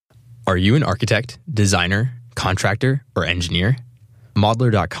Are you an architect, designer, contractor, or engineer?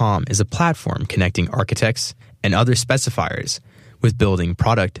 Modeler.com is a platform connecting architects and other specifiers with building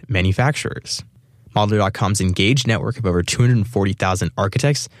product manufacturers. Modeler.com's engaged network of over 240,000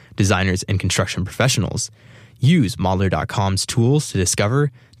 architects, designers, and construction professionals use Modeler.com's tools to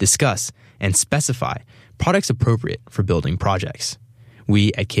discover, discuss, and specify products appropriate for building projects.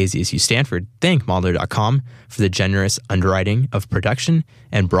 We at KZSU Stanford thank Modeler.com for the generous underwriting of production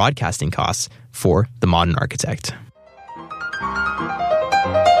and broadcasting costs for The Modern Architect.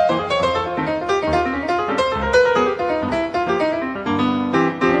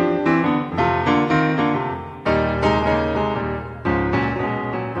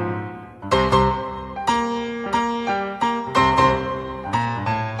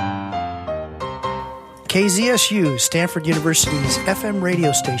 KZSU, Stanford University's FM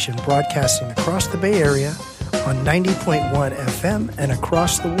radio station, broadcasting across the Bay Area on 90.1 FM and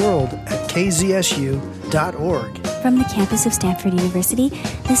across the world at kzsu.org. From the campus of Stanford University,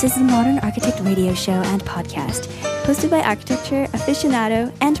 this is the Modern Architect radio show and podcast, hosted by architecture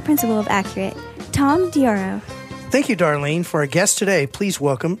aficionado and principal of Accurate, Tom Dioro. Thank you, Darlene. For our guest today, please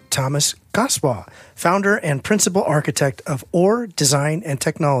welcome Thomas Kosbau, founder and principal architect of OR Design and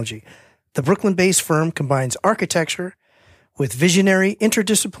Technology. The Brooklyn-based firm combines architecture with visionary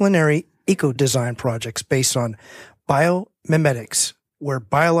interdisciplinary eco-design projects based on biomimetics, where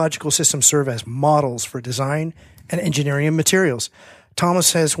biological systems serve as models for design and engineering of materials.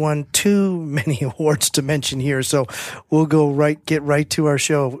 Thomas has won too many awards to mention here, so we'll get right to our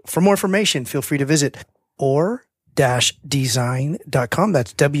show. For more information, feel free to visit or-design.com.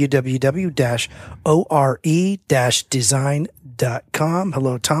 That's www-ore-design.com.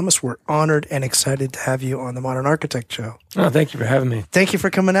 Hello, Thomas. We're honored and excited to have you on the Modern Architect Show. Oh, thank you for having me. Thank you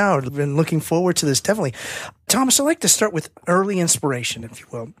for coming out. I've been looking forward to this, definitely. Thomas, I'd like to start with early inspiration, if you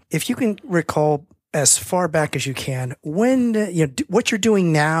will. If you can recall as far back as you can, when what you're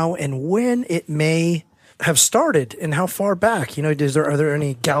doing now and when it may have started and how far back. Are there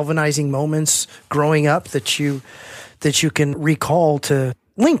any galvanizing moments growing up that you can recall to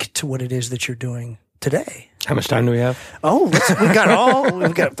link to what it is that you're doing today? How much time do we have? Oh,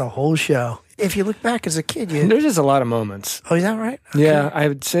 we've got the whole show. If you look back as a kid, there's just a lot of moments. Oh, is that right? Okay. Yeah, I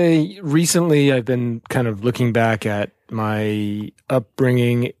would say recently I've been kind of looking back at my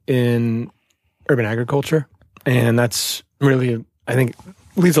upbringing in urban agriculture, and that's really, I think,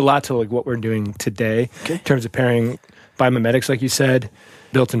 leads a lot to like what we're doing today in terms of pairing biomimetics, like you said,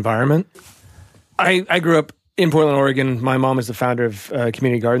 built environment. I grew up in Portland, Oregon. My mom is the founder of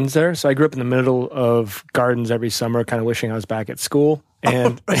community gardens there. So I grew up in the middle of gardens every summer, kind of wishing I was back at school.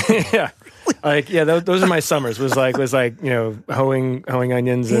 And those are my summers. Was like hoeing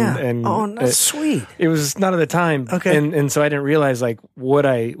onions and that's sweet. It was not at the time. Okay. And so I didn't realize like what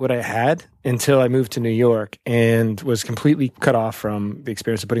I had until I moved to New York and was completely cut off from the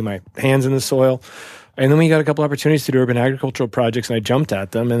experience of putting my hands in the soil. And then we got a couple opportunities to do urban agricultural projects, and I jumped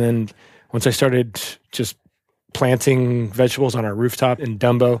at them. And then once I started just planting vegetables on our rooftop in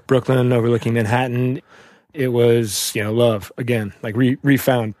Dumbo, Brooklyn, overlooking Manhattan, it was, love again, like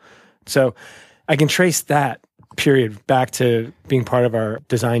refound. So I can trace that period back to being part of our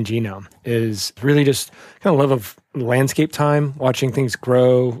design genome is really just kind of love of landscape time, watching things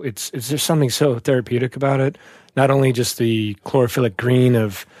grow. It's just something so therapeutic about it. Not only just the chlorophyllc green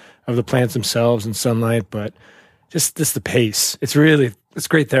of the plants themselves and sunlight, but just the pace. It's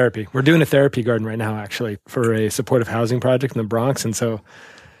great therapy. We're doing a therapy garden right now, actually, for a supportive housing project in the Bronx. And so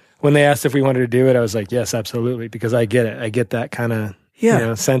when they asked if we wanted to do it, I was like, yes, absolutely, because I get it. I get that kind of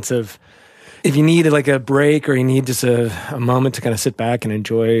sense of if you need like a break or you need just a moment to kind of sit back and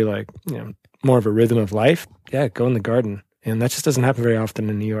enjoy more of a rhythm of life, go in the garden. And that just doesn't happen very often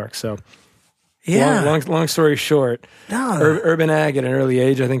in New York. So long story short, urban ag at an early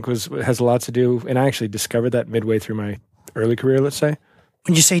age, I think has a lot to do. And I actually discovered that midway through my early career, let's say.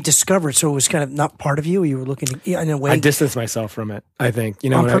 When you say discovered, so it was kind of not part of you? You were looking in a way? I distanced myself from it, I think.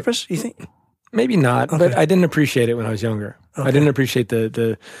 On purpose, you think? Maybe not, but I didn't appreciate it when I was younger. Okay. I didn't appreciate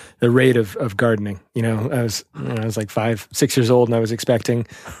the rate of gardening. I was like 5, 6 years old, and I was expecting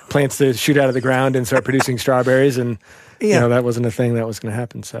plants to shoot out of the ground and start producing strawberries, and that wasn't a thing that was going to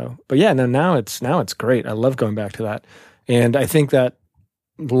happen. So, but now it's great. I love going back to that, and I think that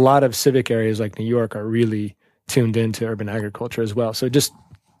a lot of civic areas like New York are really tuned into urban agriculture as well. So it just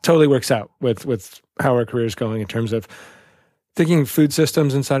totally works out with how our career is going in terms of thinking food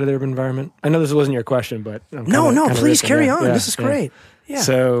systems inside of the urban environment. I know this wasn't your question, but no, please carry on. This is great. Yeah.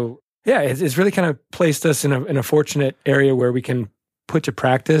 So it's really kind of placed us in a fortunate area where we can put to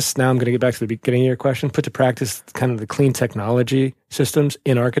practice, now I'm going to get back to the beginning of your question, put to practice kind of the clean technology systems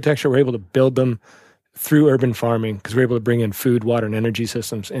in architecture. We're able to build them through urban farming because we're able to bring in food, water, and energy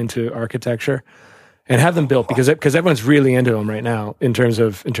systems into architecture and have them built because everyone's really into them right now in terms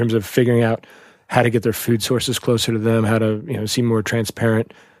of figuring out how to get their food sources closer to them, how to see more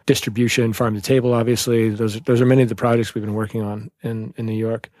transparent distribution, farm to table. Obviously, those are many of the projects we've been working on in New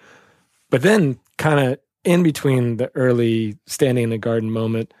York. But then, kind of in between the early standing in the garden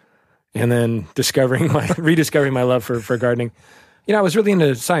moment and then rediscovering my love for gardening, I was really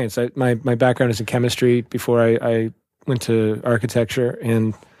into science. My background is in chemistry before I went to architecture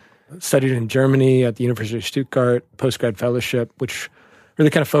and studied in Germany at the University of Stuttgart, postgrad fellowship, which really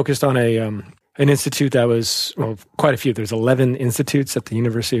kind of focused on an institute that was, quite a few. There's 11 institutes at the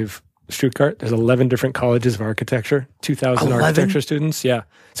University of Stuttgart. There's 11 different colleges of architecture, 2,000 architecture students. Yeah.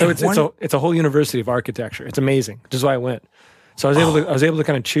 So it's a whole university of architecture. It's amazing, which is why I went. So I was able to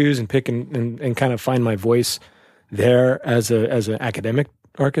kind of choose and pick and kind of find my voice there as an academic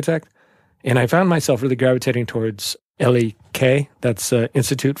architect. And I found myself really gravitating towards LEK. That's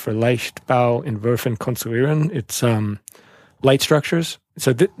Institute for Leichtbau, Entwerfen, Konstruieren. It's light structures.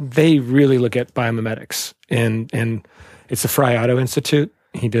 So they really look at biomimetics. And it's the Frei Otto Institute.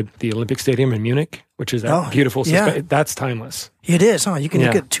 He did the Olympic Stadium in Munich, which is that beautiful. That's timeless. It is, huh? You can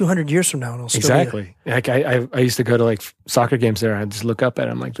look at 200 years from now and it'll still exactly. Like I used to go to like soccer games there. And I just look up at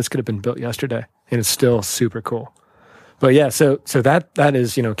it. I'm like, this could have been built yesterday, and it's still super cool. But yeah, so that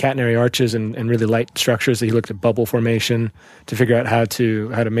is catenary arches and really light structures. That he looked at bubble formation to figure out how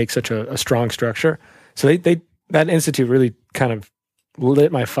to make such a strong structure. So that institute really kind of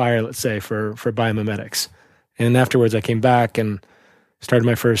lit my fire, let's say, for biomimetics. And afterwards, I came back and started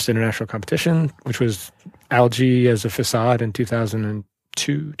my first international competition, which was algae as a facade in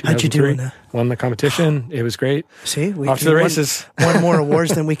 2002, 2003. How'd you do in that? Won the competition. It was great. See, we off to the races. One more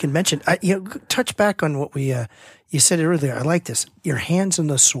awards than we can mention. Touch back on what you said earlier. I like this. Your hands in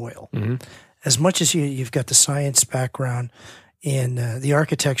the soil. Mm-hmm. As much as you've got the science background in the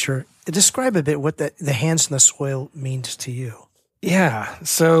architecture, describe a bit what the hands in the soil means to you. Yeah.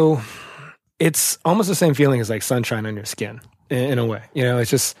 So it's almost the same feeling as like sunshine on your skin. In a way, it's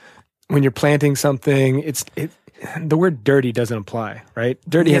just when you're planting something, the word dirty doesn't apply, right?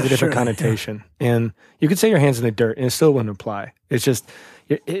 Dirty has a different connotation. Yeah. And you could say your hands in the dirt and it still wouldn't apply. It's just,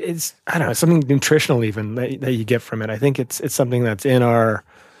 it's I don't know, something nutritional even that you get from it. I think it's something that's in our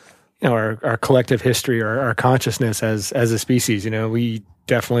collective history or our consciousness as a species. We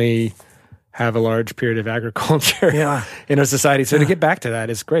definitely have a large period of agriculture in our society. So to get back to that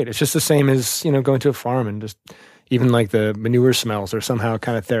is great. It's just the same as, going to a farm and just even like the manure smells are somehow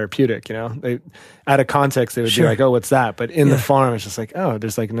kind of therapeutic, They, out of context, they would be like, oh, what's that? But in the farm, it's just like, oh,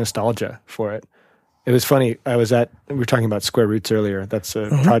 there's like nostalgia for it. It was funny. We were talking about square roots earlier. That's a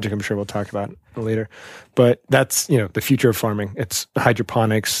project I'm sure we'll talk about later. But that's, the future of farming. It's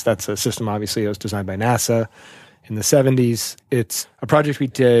hydroponics. That's a system, obviously, that was designed by NASA in the 70s. It's a project we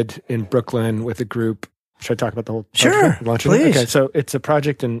did in Brooklyn with a group. Should I talk about the whole project? Sure, please. Okay, so it's a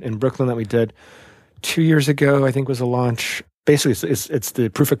project in Brooklyn that we did 2 years ago, I think, was a launch. Basically, it's the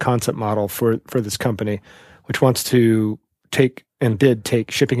proof of concept model for this company, which wants to take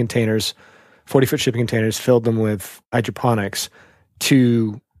shipping containers, 40-foot shipping containers, filled them with hydroponics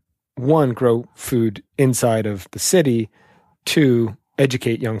to, one, grow food inside of the city, two,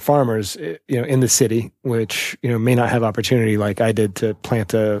 educate young farmers, in the city, which, may not have opportunity like I did to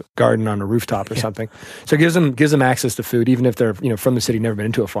plant a garden on a rooftop or something. So it gives them access to food, even if they're, from the city, never been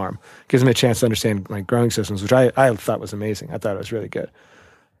into a farm. Gives them a chance to understand like growing systems, which I thought was amazing. I thought it was really good.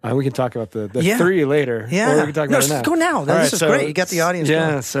 We can talk about the three later. Yeah. Or we can talk about it now. Go now. This is great. You got the audience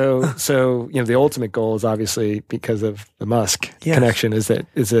going. So the ultimate goal is obviously, because of the Musk connection, is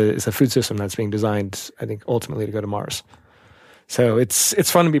a food system that's being designed, I think, ultimately to go to Mars. So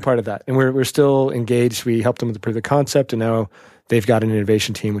it's fun to be part of that. And we're still engaged. We helped them with the proof of concept, and now they've got an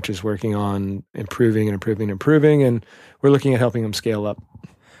innovation team which is working on improving, and we're looking at helping them scale up.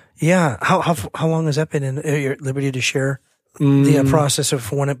 Yeah. How long has that been in your liberty to share the process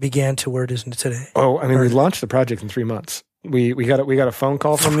of when it began to where it is today? Oh, I mean, we launched the project in 3 months. We got a phone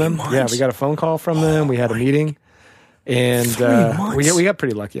call from them. 3 months? Yeah, we got a phone call from them. We had a meeting. And we got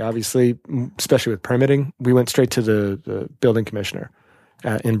pretty lucky, obviously, especially with permitting. We went straight to the building commissioner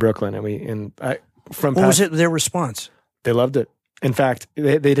in Brooklyn, what was their response? They loved it. In fact,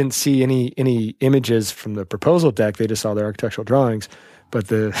 they didn't see any images from the proposal deck. They just saw their architectural drawings. But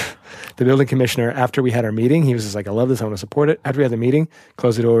the building commissioner, after we had our meeting, he was just like, I love this, I want to support it. After we had the meeting,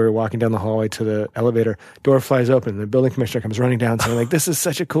 closed the door, we were walking down the hallway to the elevator, door flies open, the building commissioner comes running down saying, like, this is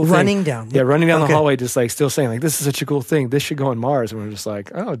such a cool thing. Running down? Yeah, running down the hallway, just like still saying, like, this is such a cool thing. This should go on Mars. And we're just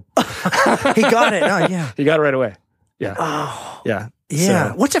like, oh. He got it. Oh, yeah. He got it right away. Yeah. Oh. Yeah.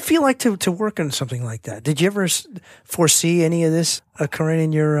 Yeah. So, What's it feel like to work on something like that? Did you ever foresee any of this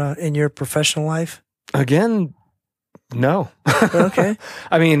occurring in your professional life? Again, no. Okay.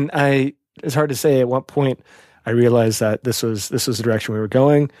 I mean, it's hard to say at what point I realized that this was the direction we were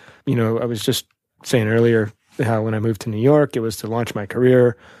going. You know, I was just saying earlier how when I moved to New York, it was to launch my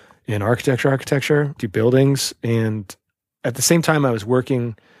career in architecture, do buildings. And at the same time I was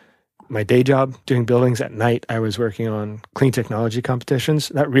working my day job doing buildings, at night I was working on clean technology competitions.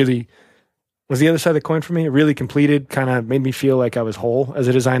 That really was the other side of the coin for me. It really completed, kind of made me feel like I was whole as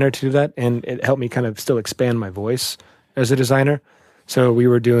a designer to do that. And it helped me kind of still expand my voice as a designer. So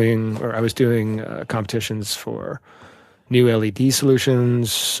I was doing competitions for new LED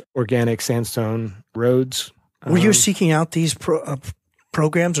solutions, organic sandstone roads. Were you seeking out these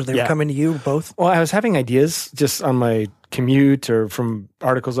programs, or they were coming to you, both? Well, I was having ideas just on my commute or from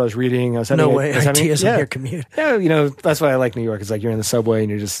articles I was reading. Ideas on your commute. Yeah, you know, that's why I like New York. It's like you're in the subway and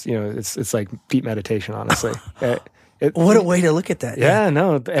you're just, you know, it's like deep meditation, honestly. What a way to look at that. Yeah,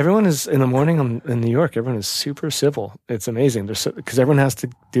 no, everyone is, in the morning in New York, everyone is super civil. It's amazing. Because everyone has to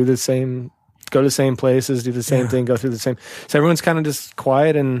do the same, go to the same places, do the same thing, go through the same. So everyone's kind of just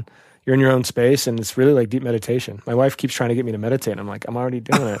quiet and you're in your own space, and it's really like deep meditation. My wife keeps trying to get me to meditate. And I'm like, I'm already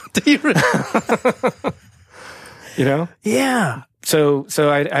doing it. Do you really? You know? Yeah. So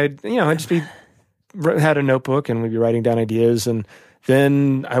I'd just had a notebook and we'd be writing down ideas, and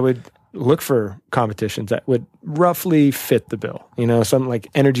then I would look for competitions that would roughly fit the bill. You know, something like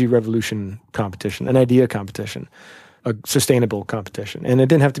energy revolution competition, an idea competition, a sustainable competition. And it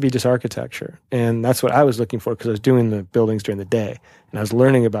didn't have to be just architecture. And that's what I was looking for, because I was doing the buildings during the day and I was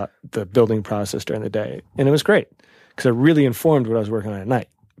learning about the building process during the day. And it was great because it really informed what I was working on at night.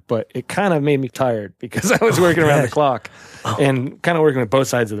 But it kind of made me tired because I was working around the clock and kind of working with both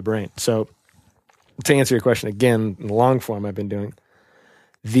sides of the brain. So to answer your question again, in the long form I've been doing,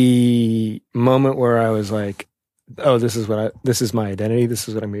 the moment where I was like, oh, this is my identity, this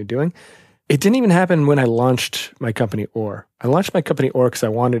is what I'm going to be doing. It didn't even happen when I launched my company OR. I launched my company OR because I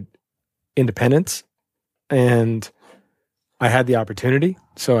wanted independence and I had the opportunity,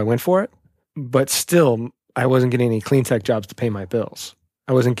 so I went for it. But still, I wasn't getting any clean tech jobs to pay my bills.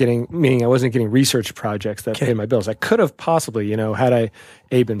 I wasn't getting research projects that paid my bills. I could have possibly, had I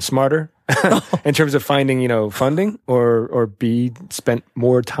A, been smarter in terms of finding, funding, or B, spent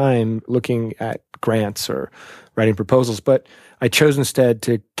more time looking at grants or writing proposals. But I chose instead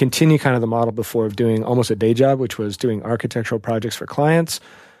to continue kind of the model before of doing almost a day job, which was doing architectural projects for clients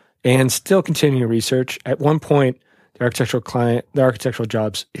and still continuing research. At one point, the architectural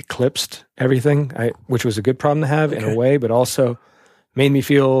jobs eclipsed everything, which was a good problem to have in a way, but also made me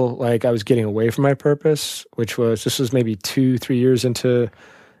feel like I was getting away from my purpose, this was maybe 2-3 years into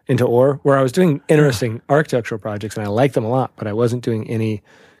OR, where I was doing interesting architectural projects and I liked them a lot, but I wasn't doing any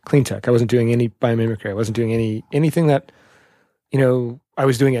clean tech. I wasn't doing any biomimicry. I wasn't doing anything that, I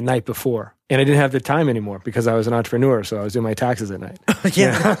was doing at night before. And I didn't have the time anymore because I was an entrepreneur, so I was doing my taxes at night.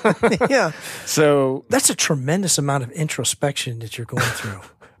 Yeah. Yeah. So that's a tremendous amount of introspection that you're going through.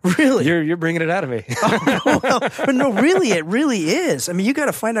 Really? You're bringing it out of me. No, really, it really is. I mean, you got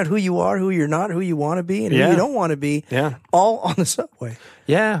to find out who you are, who you're not, who you want to be, and who you don't want to be. Yeah. All on the subway.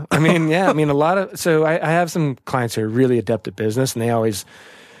 Yeah. I mean, I have some clients who are really adept at business, and they always,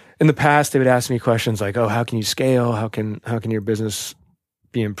 in the past, they would ask me questions like, "Oh, how can you scale? How can your business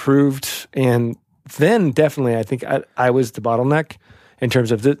be improved?" And then definitely, I think I was the bottleneck in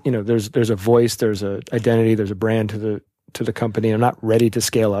terms of there's a voice, there's a identity, there's a brand to the company. I'm not ready to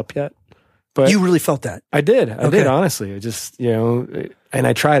scale up yet. But you really felt that? I did. I did, honestly. I just, and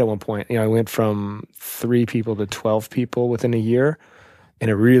I tried at one point. I went from 3 people to 12 people within a year, and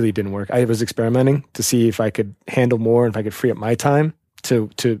it really didn't work. I was experimenting to see if I could handle more and if I could free up my time to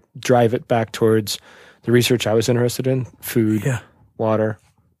drive it back towards the research I was interested in, food, water,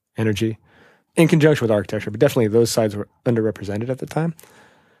 energy, in conjunction with architecture. But definitely those sides were underrepresented at the time.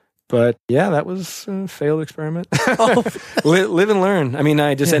 But yeah, that was a failed experiment. Live and learn. I mean,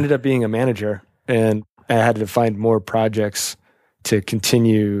 I just ended up being a manager, and I had to find more projects to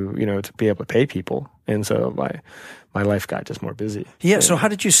continue, to be able to pay people. And so my life got just more busy. Yeah. So how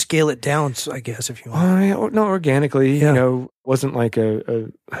did you scale it down, I guess, if you want? No, organically. Yeah. Wasn't like a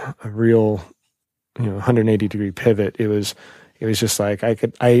real, 180-degree pivot. It was just like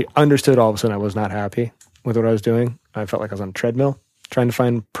I understood all of a sudden I was not happy with what I was doing. I felt like I was on a treadmill. trying to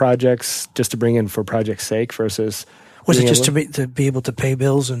find projects just to bring in for project's sake versus. Was it just to be able to pay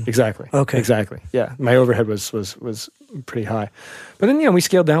bills and exactly? Okay, exactly. Yeah, my overhead was pretty high, but then we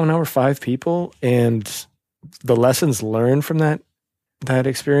scaled down. Now we're 5 people, and the lessons learned from that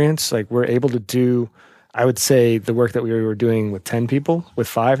experience, like we're able to do, I would say, the work that we were doing with 10 people with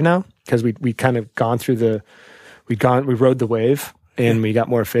 5 now, because we kind of gone through we rode the wave and we got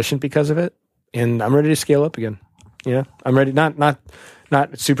more efficient because of it, and I'm ready to scale up again. I'm ready, not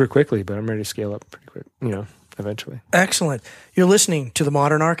super quickly, but I'm ready to scale up pretty quick. Eventually. Excellent. You're listening to The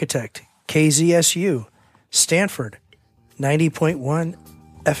Modern Architect, KZSU, Stanford, 90.1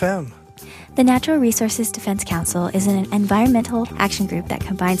 FM. The Natural Resources Defense Council is an environmental action group that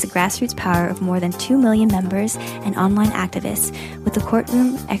combines the grassroots power of more than 2 million members and online activists with the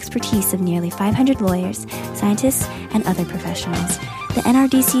courtroom expertise of nearly 500 lawyers, scientists, and other professionals. The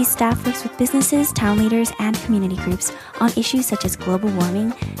NRDC staff works with businesses, town leaders, and community groups on issues such as global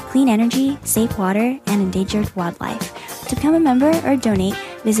warming, clean energy, safe water, and endangered wildlife. To become a member or donate,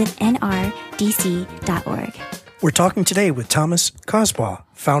 visit nrdc.org. We're talking today with Thomas Kosbau,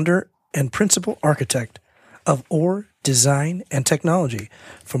 founder and principal architect of OR Design and Technology.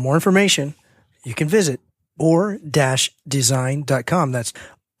 For more information, you can visit or-design.com. That's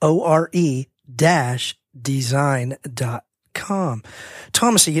ore-design.com.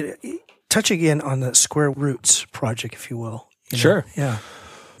 Thomas, touch again on the Square Roots project, if you will. Sure. Yeah.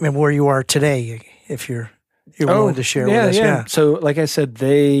 I mean, where you are today, if you're willing to share with us. Yeah. So, like I said,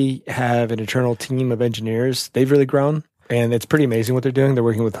 they have an internal team of engineers. They've really grown, and it's pretty amazing what they're doing. They're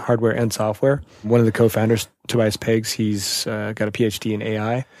working with hardware and software. One of the co-founders, Tobias Peggs, he's got a PhD in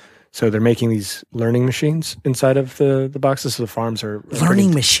AI. So they're making these learning machines inside of the boxes. So the farms are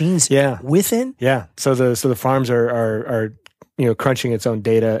learning machines. Yeah, within. Yeah. So the farms are crunching its own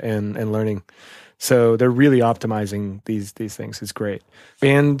data and learning. So they're really optimizing these things. It's great.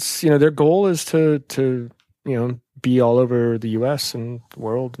 And their goal is to be all over the U.S. and the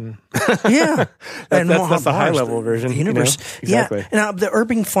world. And yeah, that's the high level version. The universe. Exactly. Yeah. Now the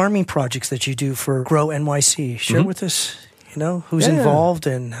urban farming projects that you do for Grow NYC. Share with us. Who's involved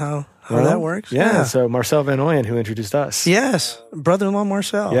and how that works. Yeah. So Marcel Van Ooyen, who introduced us. Yes. Brother-in-law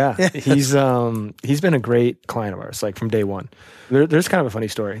Marcel. Yeah. He's been a great client of ours, like from day one. There's kind of a funny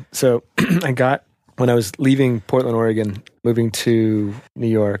story. So when I was leaving Portland, Oregon, moving to New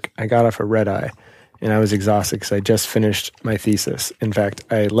York, I got off a red eye and I was exhausted because I just finished my thesis. In fact,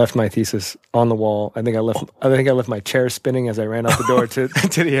 I left my thesis on the wall. I think I left my chair spinning as I ran out the door to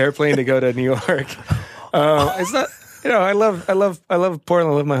the airplane to go to New York. It's not, I love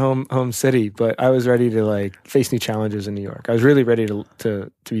Portland. I love my home city, but I was ready to face new challenges in New York. I was really ready to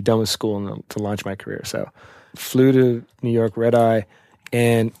be done with school and to launch my career. So flew to New York, red eye.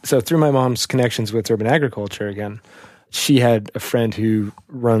 And so through my mom's connections with urban agriculture again, she had a friend who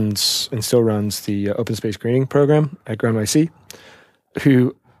runs and still runs the open space greening program at Grow NYC,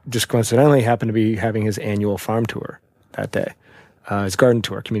 who just coincidentally happened to be having his annual farm tour that day. His garden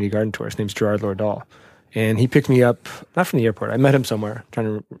tour, community garden tour. His name's Gerard Lordahl. And he picked me up, not from the airport. I met him somewhere.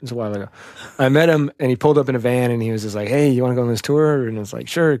 It was a while ago. I met him, and he pulled up in a van, and he was just like, "Hey, you want to go on this tour?" And I was like,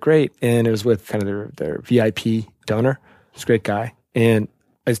 "Sure, great." And it was with kind of their VIP donor. He's a great guy. And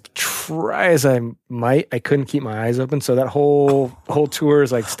as try as I might, I couldn't keep my eyes open. So that whole tour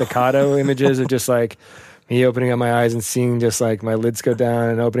is like staccato images of just like me opening up my eyes and seeing just like my lids go down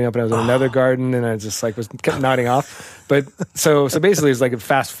and opening up, and I was in another garden, and I just like kept nodding off. But so basically it's like a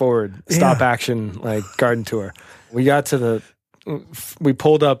fast forward, stop action, like garden tour. We got to we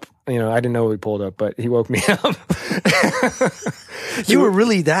pulled up, I didn't know we pulled up, but he woke me up. You were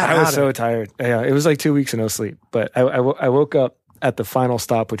really that I was so tired. Yeah, it was like 2 weeks of no sleep. But I woke up at the final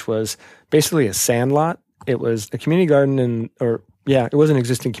stop, which was basically a sand lot. It was a community garden it was an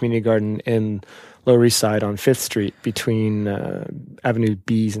existing community garden in Lower East Side on 5th Street between Avenue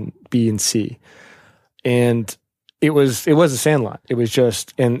B and C. And it was a sand lot. It was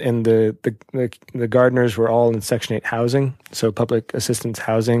just, and the gardeners were all in Section 8 housing, so public assistance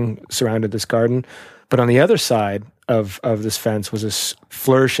housing surrounded this garden. But on the other side of this fence was this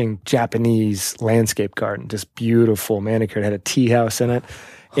flourishing Japanese landscape garden, just beautiful, manicured, had a tea house in it.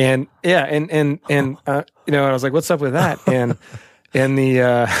 And I was like, what's up with that? And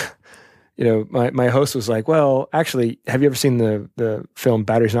my host was like, well, actually, have you ever seen the film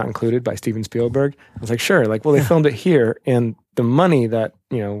Batteries Not Included by Steven Spielberg? I was like, sure. They filmed it here, and the money that,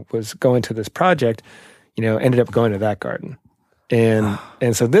 was going to this project, ended up going to that garden. And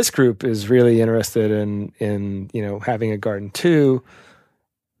so this group is really interested in having a garden too,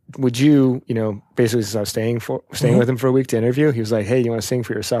 would you, basically since I was staying with him for a week to interview, he was like, hey, you want to sing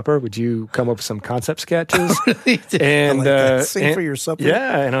for your supper? Would you come up with some concept sketches? And sing for your supper?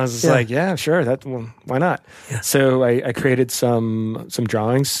 Yeah. And I was just like, yeah, sure. Why not? Yeah. So I created some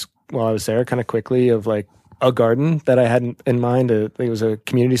drawings while I was there kind of quickly of like a garden that I had in mind. It was a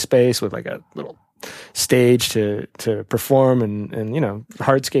community space with like a little stage to perform and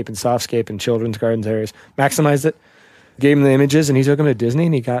hardscape and softscape and children's gardens areas. Maximized it. Gave him the images, and he took him to Disney,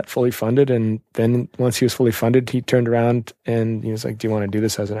 and he got fully funded. And then once he was fully funded, he turned around and he was like, do you want to do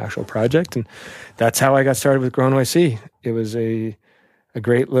this as an actual project? And that's how I got started with Grow NYC. It was a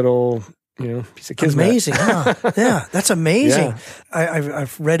great little piece of kismet. Amazing, huh? Yeah, that's amazing. Yeah.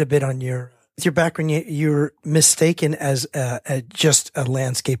 I've read a bit on your background. You're mistaken as just a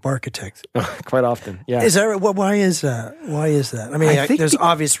landscape architect. Quite often, yeah. Is that why is that? Why is that? I mean, I think there's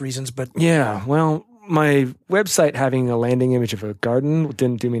obvious reasons, but yeah, well. My website having a landing image of a garden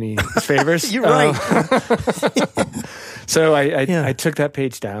didn't do me any favors. You're right. So I took that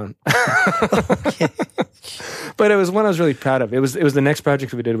page down. Okay. But it was one I was really proud of. It was the next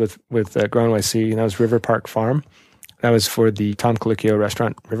project we did with Grow NYC, and that was River Park Farm. That was for the Tom Colicchio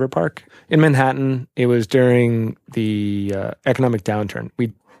restaurant, River Park. In Manhattan, it was during the economic downturn.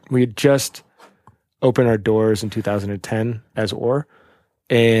 We had just opened our doors in 2010 as OR,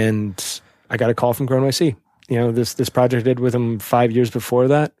 and I got a call from Grow NYC. This project I did with them 5 years before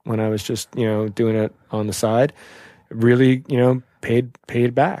that, when I was just, doing it on the side, really,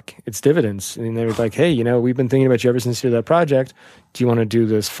 paid back its dividends. And they were like, hey, we've been thinking about you ever since you did that project. Do you want to do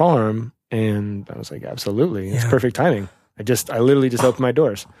this farm? And I was like, absolutely. It's perfect timing. I literally just opened my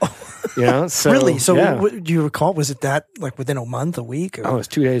doors. So really? So do you recall? Was it that like within a month, a week? Or? Oh, it was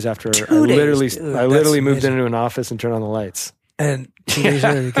 2 days after. I literally moved into an office and turned on the lights. And 2 days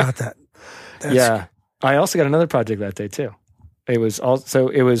later, you got that. I also got another project that day too. It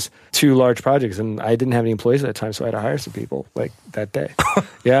was two large projects, and I didn't have any employees at that time, so I had to hire some people like that day.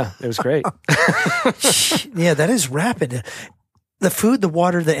 Yeah, it was great. Yeah, that is rapid. The food, the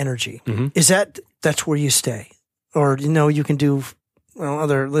water, the energy. Mm-hmm. That's where you stay, or you can do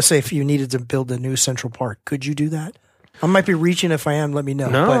let's say if you needed to build a new Central Park, could you do that? I might be reaching. If I am, let me know.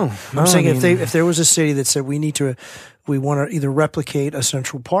 No, I'm saying if there was a city that said we want to either replicate a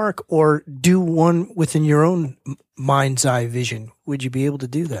Central Park or do one within your own mind's eye vision, would you be able to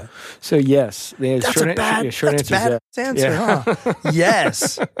do that? So yes, that's a bad answer, yeah. Huh?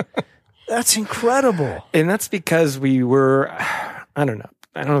 Yes, that's incredible, and that's because we were, I don't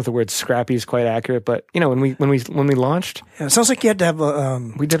know if the word scrappy is quite accurate, but when we launched, it sounds like you had to have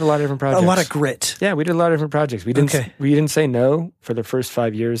we did a lot of different projects, a lot of grit. Yeah, we did a lot of different projects. We didn't say no for the first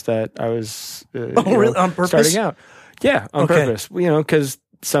 5 years that I was really? On purpose? Starting out. Yeah, on purpose. Because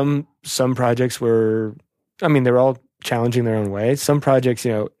some projects were, they were all challenging their own way. Some projects,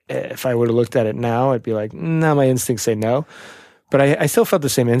 if I would have looked at it now, I'd be like, no, my instincts say no. But I still felt the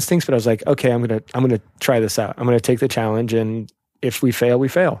same instincts. But I was like, okay, I'm gonna try this out. I'm gonna take the challenge, and if we fail, we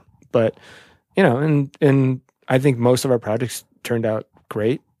fail. But and I think most of our projects turned out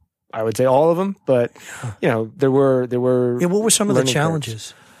great. I would say all of them, but there were. Yeah, what were some of the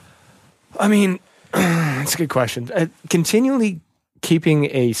challenges? Curves. It's a good question. Continually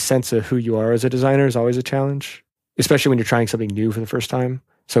keeping a sense of who you are as a designer is always a challenge, especially when you're trying something new for the first time.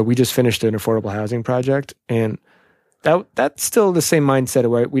 So we just finished an affordable housing project, and that's still the same mindset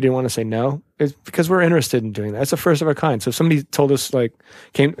of where we didn't want to say no. It's because we're interested in doing that. It's the first of a kind. So if somebody told us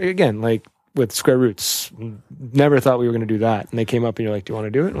with Square Roots, never thought we were going to do that. And they came up and you're like, do you want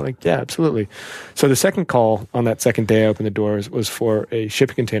to do it? And we're like, yeah, absolutely. So the second call on that second day I opened the doors was for a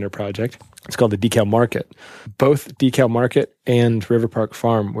shipping container project. It's called the Decal Market. Both Decal Market and River Park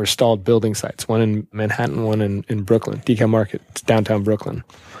Farm were stalled building sites, one in Manhattan, one in Brooklyn. Decal Market, it's downtown Brooklyn.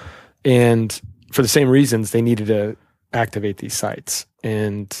 And for the same reasons, they needed to activate these sites.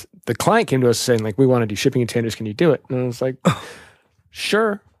 And the client came to us saying, like, we want to do shipping containers. Can you do it? And I was like,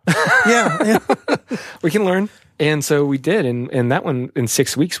 sure. Yeah. We can learn. And so we did. And that one, in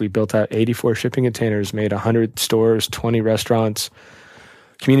 6 weeks, we built out 84 shipping containers, made 100 stores, 20 restaurants,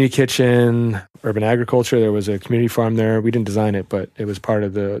 community kitchen, urban agriculture. There was a community farm there. We didn't design it, but it was part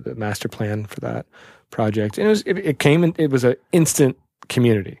of the master plan for that project. And it was an instant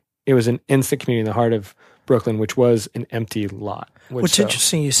community. It was an instant community in the heart of Brooklyn, which was an empty lot. What's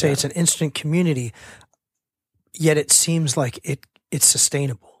interesting, you say it's an instant community, yet it seems like it's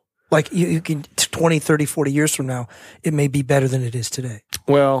sustainable. Like you can 20, 30, 40 years from now, it may be better than it is today.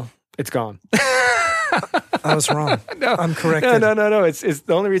 Well, it's gone. I was wrong. No, I'm corrected. No. It's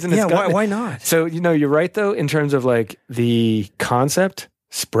the only reason it's gone. Why not? So, you're right, though, in terms of like the concept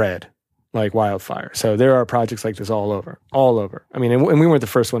spread. like wildfire. So there are projects like this all over. I mean, and we weren't the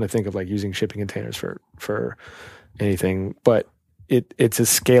first one to think of like using shipping containers for anything, but it's a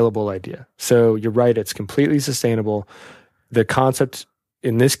scalable idea. So you're right, it's completely sustainable. The concept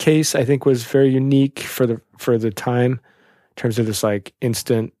in this case, I think, was very unique for the time in terms of this like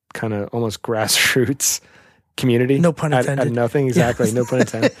instant kind of almost grassroots community. No pun intended. Out of nothing, exactly. Yeah. No pun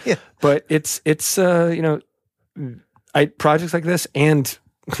intended. Yeah. But it's projects like this and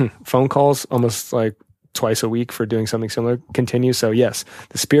phone calls almost like twice a week for doing something similar continue. So yes,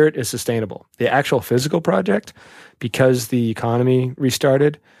 the spirit is sustainable. The actual physical project, because the economy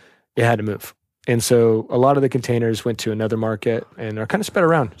restarted, it had to move. And so a lot of the containers went to another market and are kind of spread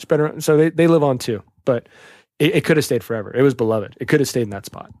around. So they live on too. But it could have stayed forever. It was beloved. It could have stayed in that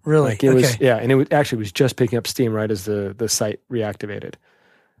spot. Really? Like it was, yeah. And it actually was just picking up steam right as the site reactivated.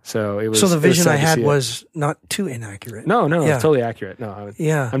 So it was. So the vision I had was not too inaccurate. No, it's totally accurate. No,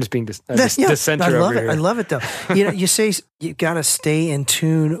 I'm just being dissenter I love over it. here. I love it though. You say you got to stay in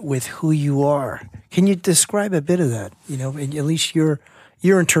tune with who you are. Can you describe a bit of that? At least your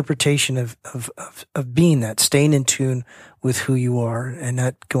interpretation of being that, staying in tune with who you are and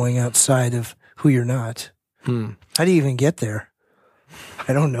not going outside of who you're not. How do you even get there?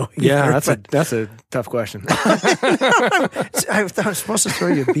 I don't know. Yeah, that's a tough question. I thought I was supposed to throw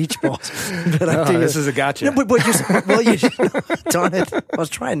you beach balls, but this is a gotcha. No, but darn it! I was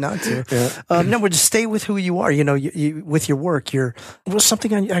trying not to. Yeah. No, but just stay with who you are. You with your work.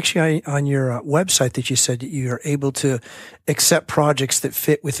 Something on your website that you said that you are able to accept projects that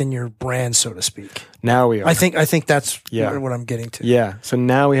fit within your brand, so to speak. Now we are. I think that's what I'm getting to. Yeah. So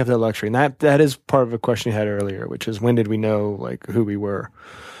now we have that luxury, and that is part of a question you had earlier, which is when did we know like who we were?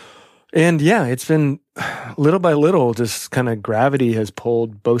 And yeah, it's been little by little, just kind of gravity has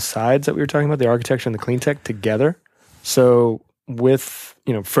pulled both sides that we were talking about, the architecture and the clean tech together. So with,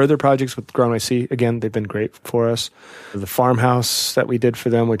 further projects with Grow NYC, again, they've been great for us. The farmhouse that we did for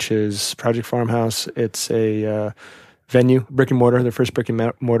them, which is Project Farmhouse, it's a venue, brick and mortar, their first brick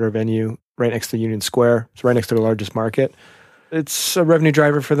and mortar venue right next to Union Square. It's right next to the largest market. It's a revenue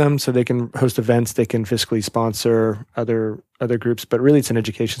driver for them, so they can host events, they can fiscally sponsor other groups, but really it's an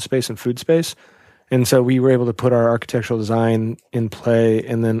education space and food space. And so we were able to put our architectural design in play,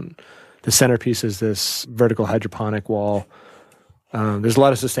 and then the centerpiece is this vertical hydroponic wall. There's a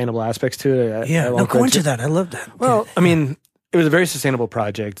lot of sustainable aspects to it. Go into that. I love that. Well, I mean, it was a very sustainable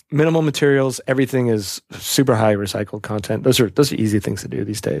project. Minimal materials, everything is super high recycled content. Those are easy things to do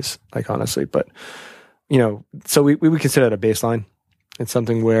these days, like honestly, but so we would consider that a baseline. It's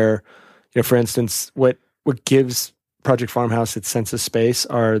something where, for instance, what gives Project Farmhouse its sense of space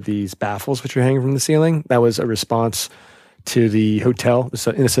are these baffles which are hanging from the ceiling. That was a response to the hotel,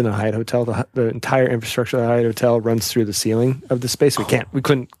 the Innocent Hyatt Hotel. The entire infrastructure of the Hyatt Hotel runs through the ceiling of the space. We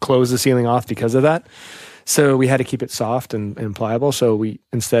couldn't close the ceiling off because of that. So we had to keep it soft and pliable. So it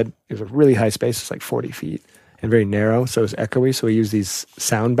was a really high space. It's like 40 feet. And very narrow, so it's echoey. So we use these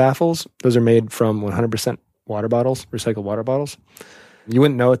sound baffles. Those are made from 100% water bottles, recycled water bottles. You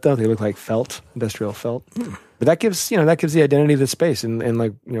wouldn't know it though; they look like felt, industrial felt. But that gives the identity of the space, and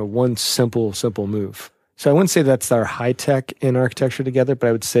one simple move. So I wouldn't say that's our high tech in architecture together, but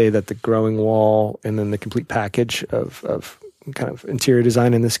I would say that the growing wall and then the complete package of kind of interior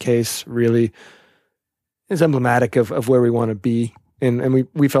design in this case really is emblematic of where we want to be. And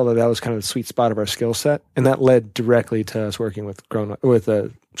we felt that was kind of the sweet spot of our skill set, and that led directly to us working with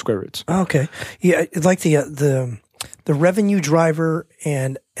Square Roots. Okay, yeah, like the revenue driver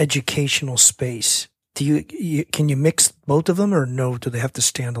and educational space. Can you mix both of them, or no? Do they have to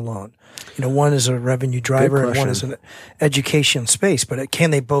stand alone? One is a revenue driver and one is an education space. But can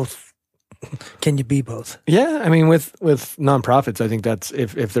they both? Can you be both? Yeah, I mean, with nonprofits, I think that's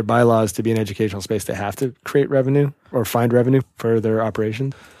if their bylaws to be an educational space, they have to create revenue or find revenue for their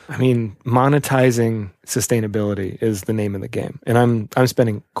operation. I mean, monetizing sustainability is the name of the game, and I'm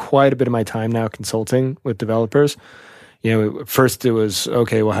spending quite a bit of my time now consulting with developers. First it was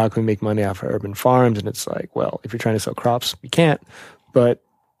okay. Well, how can we make money off of urban farms? And it's like, well, if you're trying to sell crops, you can't. But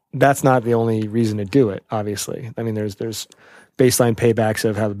that's not the only reason to do it. Obviously, I mean, there's baseline paybacks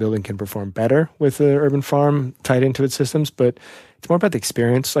of how the building can perform better with the urban farm tied into its systems, but it's more about the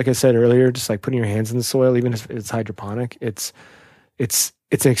experience. Like I said earlier, just like putting your hands in the soil, even if it's hydroponic, it's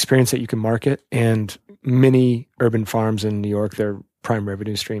an experience that you can market. And many urban farms in New York, their prime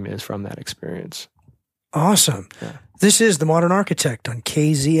revenue stream is from that experience. Awesome. Yeah. This is The Modern Architect on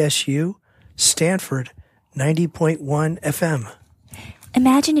KZSU, Stanford, 90.1 FM.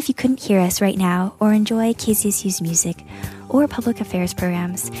 Imagine if you couldn't hear us right now or enjoy KZSU's music, or public affairs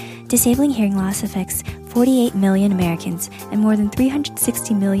programs. Disabling hearing loss affects 48 million Americans and more than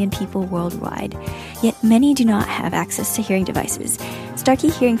 360 million people worldwide. Yet many do not have access to hearing devices. Starkey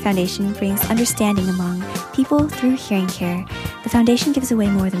Hearing Foundation brings understanding among people through hearing care. The foundation gives away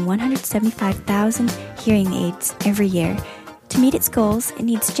more than 175,000 hearing aids every year. To meet its goals, it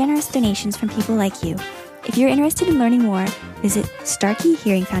needs generous donations from people like you. If you're interested in learning more, visit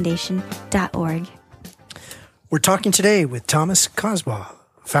starkeyhearingfoundation.org. We're talking today with Thomas Kosbau,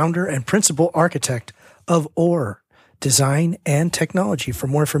 founder and principal architect of OR Design and Technology. For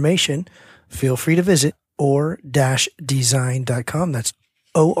more information, feel free to visit or-design.com. That's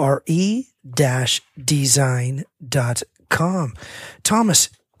ORE-design.com. Thomas,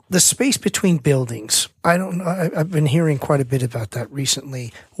 the space between buildings. I've been hearing quite a bit about that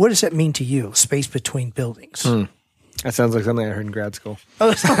recently. What does that mean to you, space between buildings? That sounds like something I heard in grad school.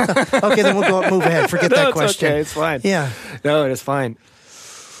 Okay, then we'll move ahead. Forget that question. Okay, it's fine. Yeah. No, it's fine.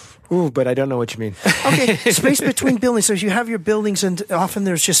 Ooh, but I don't know what you mean. Okay, space between buildings. So you have your buildings, and often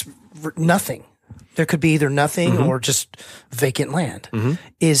there's just nothing. There could be either nothing or just vacant land.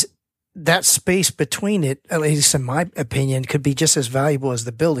 Is that space between it, at least in my opinion, could be just as valuable as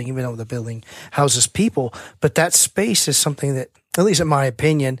the building, even though the building houses people. But that space is something that, at least in my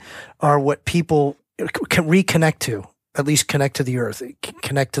opinion, are what people can reconnect to. At least connect to the earth,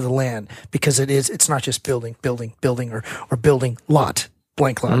 connect to the land, because it's not just building, or building lot,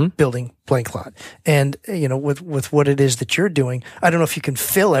 blank lot, building, blank lot. And, with what it is that you're doing, I don't know if you can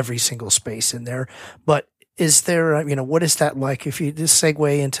fill every single space in there, but is there, what is that like? If you just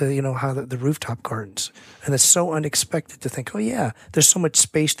segue into, how the rooftop gardens, and it's so unexpected to think, oh yeah, there's so much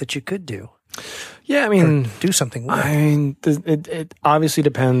space that you could do. Yeah. Do something with. It obviously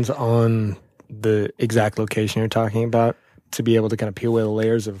depends on the exact location you're talking about to be able to kind of peel away the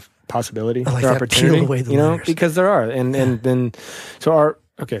layers of possibility or opportunity, peel away the layers. Because there are, and then, so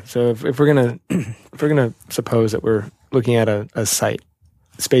if we're gonna suppose that we're looking at a site,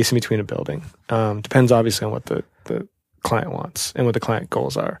 space in between a building, depends obviously on what the client wants and what the client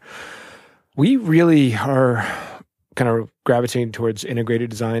goals are. We really are kind of gravitating towards integrated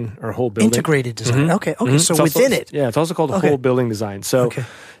design or whole building. Integrated design. Okay. So it's within it. Yeah, it's also called a whole building design. So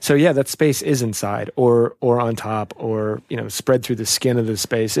yeah, that space is inside or on top or, spread through the skin of the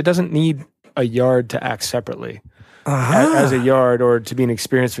space. It doesn't need a yard to act separately as a yard or to be an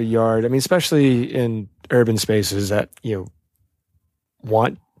experience of a yard. I mean, especially in urban spaces that,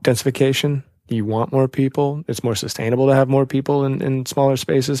 want densification. You want more people. It's more sustainable to have more people in smaller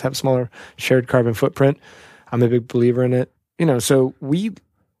spaces, have smaller shared carbon footprint. I'm a big believer in it. So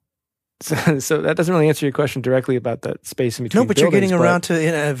that doesn't really answer your question directly about that space in between. No, but you're getting around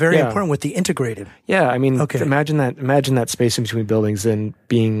to very important with the integrated. Yeah, I mean, imagine that space in between buildings and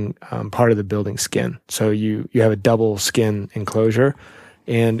being part of the building skin. So you have a double skin enclosure,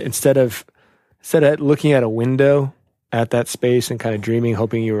 and instead of looking at a window at that space and kind of dreaming,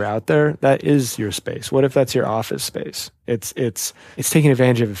 hoping you were out there, that is your space. What if that's your office space? It's taking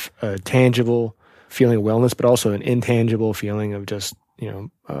advantage of a tangible feeling of wellness, but also an intangible feeling of just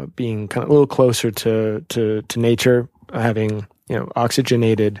being kind of a little closer to nature, having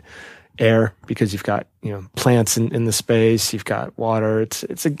oxygenated air because you've got plants in the space, you've got water.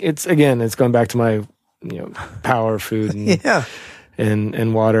 It's going back to my power, food,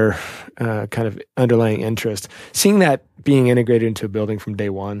 and water kind of underlying interest. Seeing that being integrated into a building from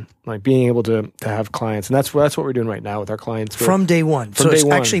day one, like being able to have clients, and that's what we're doing right now with our clients. From day one. So it's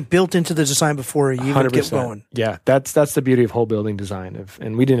actually built into the design before you even get going. Yeah, that's the beauty of whole building design.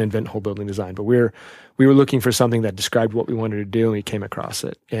 And we didn't invent whole building design, but we were looking for something that described what we wanted to do, and we came across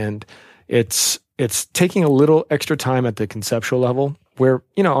it. And it's taking a little extra time at the conceptual level where,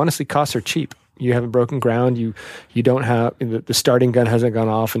 honestly, costs are cheap. You haven't broken ground. You don't have the starting gun hasn't gone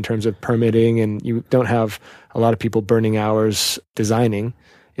off in terms of permitting, and you don't have a lot of people burning hours designing.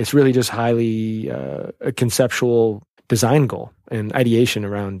 It's really just highly a conceptual design goal and ideation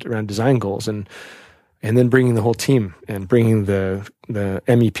around design goals, and then bringing the whole team and bringing the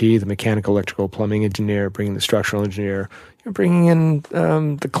MEP, the mechanical, electrical, plumbing engineer, bringing the structural engineer, bringing in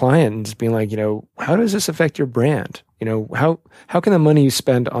the client and just being like, how does this affect your brand? How can the money you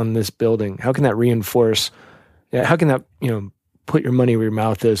spend on this building, how can that reinforce, how can that, put your money where your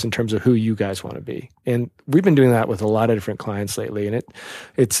mouth is in terms of who you guys want to be? And we've been doing that with a lot of different clients lately. And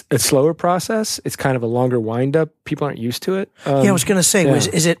it's a slower process. It's kind of a longer wind up. People aren't used to it. I was going to say,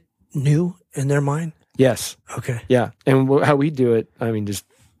 is it new in their mind? Yes. Okay. Yeah. And how we do it, just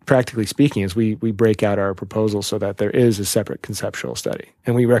practically speaking, is we break out our proposal so that there is a separate conceptual study.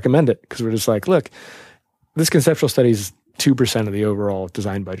 And we recommend it because we're just like, look, this conceptual study is 2% of the overall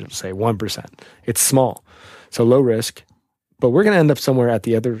design budget, say 1%. It's small. So low risk, But we're going to end up somewhere at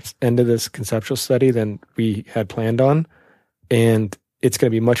the other end of this conceptual study than we had planned on. And it's going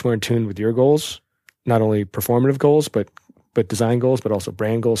to be much more in tune with your goals, not only performative goals, but design goals, but also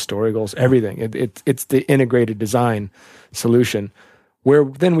brand goals, story goals, everything. It's the integrated design solution where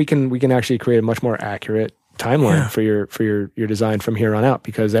then we can actually create a much more accurate timeline for your design from here on out,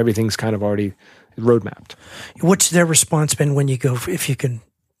 because everything's kind of already road mapped. What's their response been when you go, if you can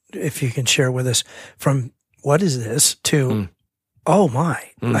share with us, from what is this to, oh my,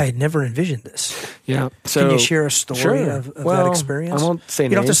 I had never envisioned this. Yeah. So, can you share a story of that experience? I won't say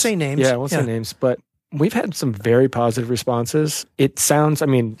names. You don't have to say names. Yeah, I won't say names, but we've had some very positive responses. It sounds, I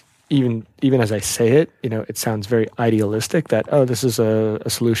mean, even as I say it, it sounds very idealistic that, oh, this is a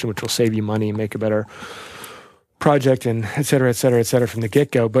solution which will save you money and make a better project, and et cetera, et cetera, et cetera from the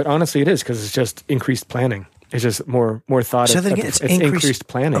get-go. But honestly, it is, because it's just increased planning. It's just more thought. So it's increased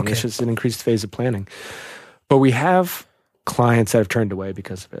planning. Okay. It's just an increased phase of planning. But we have clients that have turned away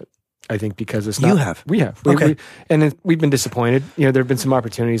because of it. I think because it's not. You have. We have. Okay. We've been disappointed. There have been some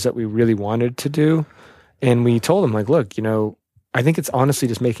opportunities that we really wanted to do. And we told them, like, look, I think it's honestly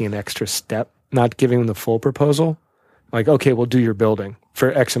just making an extra step, not giving them the full proposal. Like, okay, we'll do your building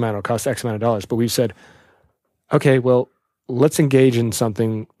for X amount. It'll cost X amount of dollars. But we've said, okay, well, let's engage in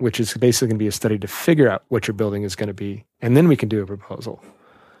something which is basically going to be a study to figure out what your building is going to be. And then we can do a proposal.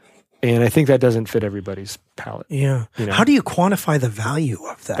 And I think that doesn't fit everybody's palate. Yeah. How do you quantify the value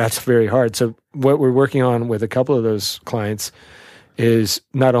of that? That's very hard. So what we're working on with a couple of those clients is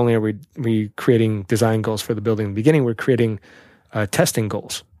not only are we creating design goals for the building in the beginning, we're creating testing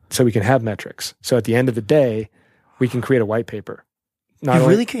goals so we can have metrics. So at the end of the day, we can create a white paper.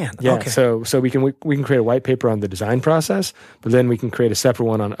 Really can? Yeah. Okay. So we can create a white paper on the design process, but then we can create a separate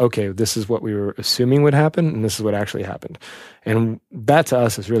one on, okay, this is what we were assuming would happen, and this is what actually happened. And that to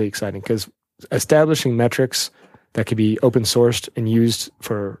us is really exciting, because establishing metrics that could be open sourced and used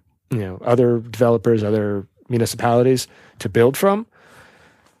for other developers, other municipalities to build from.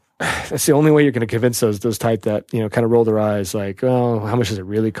 That's the only way you're going to convince those type that kind of roll their eyes, like, oh, how much does it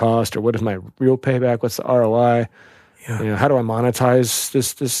really cost, or what is my real payback? What's the ROI? Yeah. How do I monetize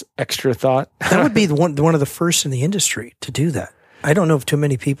this extra thought? That would be one of the first in the industry to do that. I don't know of too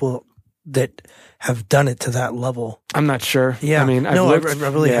many people that have done it to that level. I'm not sure. Yeah, I mean, I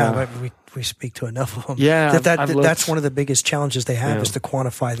really have. We speak to enough of them. Yeah, that's one of the biggest challenges they have, is to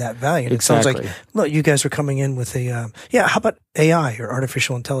quantify that value. And exactly. It sounds like, look, you guys are coming in with how about AI or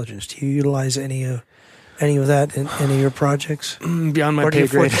artificial intelligence? Do you utilize any of that in any of your projects? Beyond my pay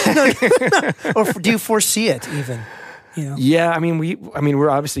grade. Or do you foresee it even? Yeah, I mean, we're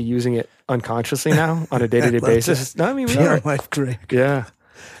obviously using it unconsciously now on a day-to-day basis. No, I mean, we are. Great. Yeah.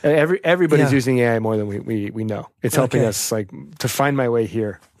 Everybody's using AI more than we know. It's helping us, like, to find my way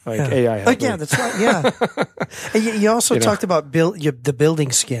here. Like AI. Oh, yeah, that's right. Yeah. And you also talked about the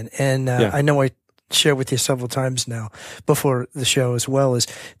building skin. And I know I shared with you several times now before the show as well, is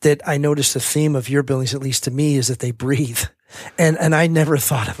that I noticed the theme of your buildings, at least to me, is that they breathe. And I never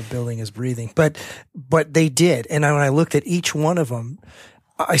thought of a building as breathing, but they did. And when I looked at each one of them,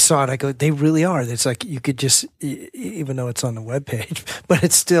 I saw it. I go, they really are. It's like you could just, even though it's on the webpage, but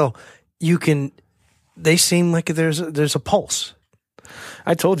it's still, they seem like there's a pulse.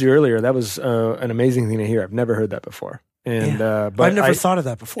 I told you earlier, that was an amazing thing to hear. I've never heard that before. And but I've never thought of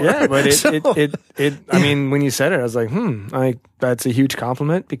that before. Yeah, but I mean, when you said it, I was like, that's a huge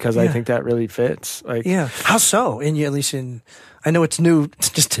compliment, because I think that really fits. Like, how so? And at least I know it's new,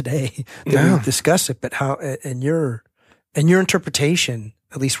 it's just today that we discuss it, but how in your interpretation,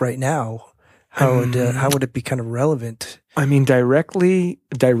 at least right now, how would it be kind of relevant? I mean, direct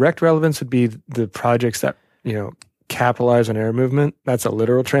relevance would be the projects that capitalize on air movement. That's a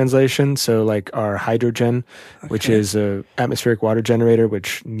literal translation. So like our hydrogen, which is a atmospheric water generator,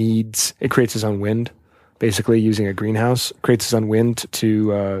 which creates its own wind, basically using a greenhouse, creates its own wind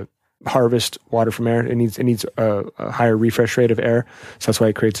to harvest water from air. It needs a higher refresh rate of air. So that's why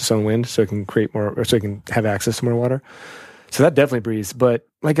it creates its own wind, so it can create more, or so it can have access to more water. So that definitely breathes. But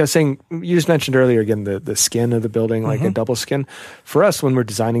like I was saying, you just mentioned earlier, again, the skin of the building, like a double skin. For us, when we're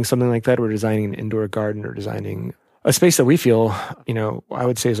designing something like that, we're designing an indoor garden or designing a space that we feel, I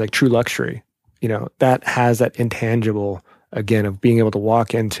would say is like true luxury, that has that intangible, again, of being able to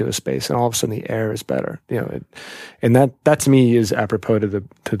walk into a space and all of a sudden the air is better, and that to me is apropos to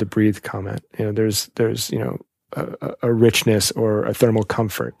the breathe comment. There's a richness or a thermal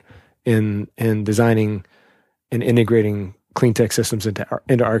comfort in designing and integrating clean tech systems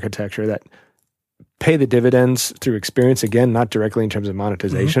into architecture that pay the dividends through experience, again, not directly in terms of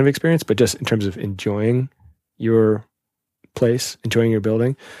monetization of experience, but just in terms of enjoying your place, enjoying your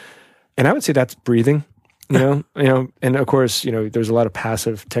building. And I would say that's breathing. And of course, there's a lot of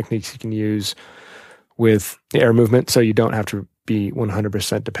passive techniques you can use with air movement, so you don't have to be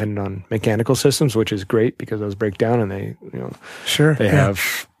 100% dependent on mechanical systems, which is great because those break down and they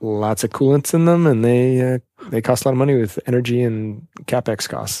have lots of coolants in them, and they cost a lot of money with energy and capex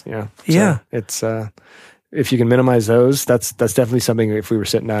costs. It's if you can minimize those, that's definitely something. If we were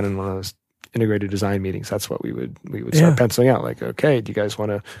sitting down in one of those integrated design meetings, that's what we would start penciling out. Like, okay, do you guys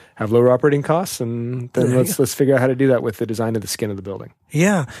want to have lower operating costs? And then let's figure out how to do that with the design of the skin of the building.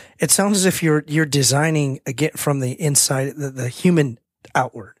 Yeah, it sounds as if you're designing again from the inside, the human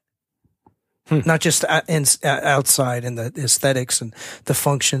outward, not just outside and the aesthetics and the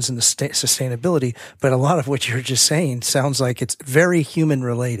functions and the sustainability. But a lot of what you're just saying sounds like it's very human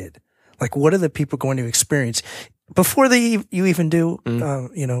related. Like, what are the people going to experience before you even do,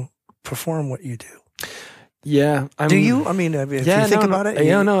 perform what you do? Yeah. Do you? I mean, if you think about it,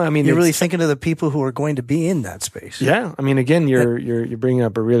 you're really thinking of the people who are going to be in that space. Yeah. I mean, again, you're bringing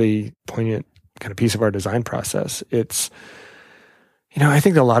up a really poignant kind of piece of our design process. It's, I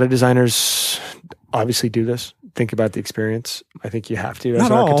think a lot of designers obviously do this. Think about the experience. I think you have to as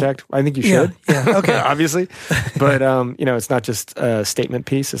an architect. I think you should. Yeah. Okay. Obviously. But, it's not just a statement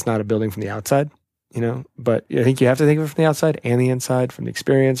piece. It's not a building from the outside. But I think you have to think of it from the outside and the inside, from the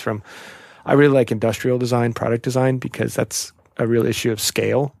experience. I really like industrial design, product design, because that's a real issue of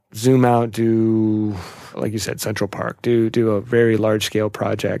scale. Zoom out, do, like you said, Central Park, do a very large scale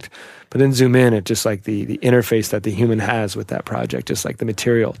project, but then zoom in at just like the interface that the human has with that project, just like the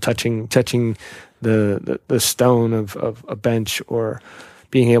material, touching the stone of a bench, or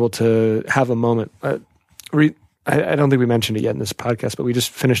being able to have a moment. I don't think we mentioned it yet in this podcast, but we just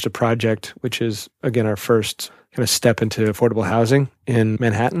finished a project, which is, again, our first kind of step into affordable housing in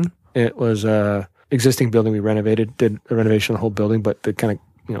Manhattan. It was a existing building we renovated, did a renovation of the whole building, but the kind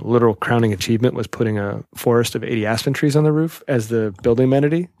of literal crowning achievement was putting a forest of 80 aspen trees on the roof as the building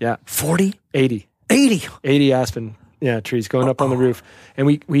amenity. Yeah. 40? 80. 80? 80 aspen trees going up on the roof. And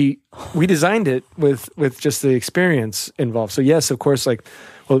we designed it with just the experience involved. So yes, of course, like,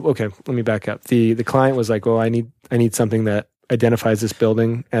 well, okay, let me back up. The client was like, well, I need something that identifies this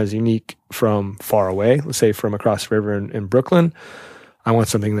building as unique from far away, let's say from across the river in Brooklyn. I want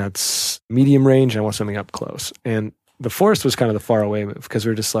something that's medium range. I want something up close. And the forest was kind of the far away move, because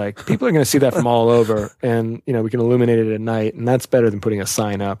we're just like, people are going to see that from all over, and we can illuminate it at night, and that's better than putting a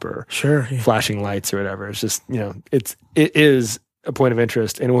sign up or flashing lights or whatever. It's just, it is a point of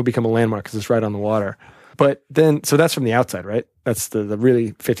interest, and it will become a landmark because it's right on the water. But then, so that's from the outside, right? That's the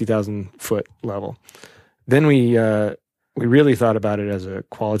really 50,000 foot level. Then we really thought about it as a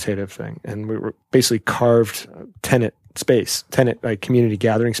qualitative thing, and we were basically carved tenant like community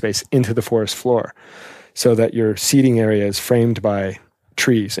gathering space into the forest floor, so that your seating area is framed by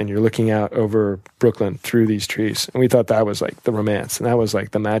trees and you're looking out over Brooklyn through these trees. And we thought that was like the romance, and that was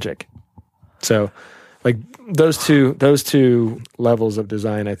like the magic. So like those two levels of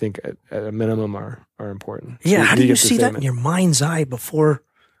design, I think at a minimum are important. Yeah. So how do you see that in your mind's eye before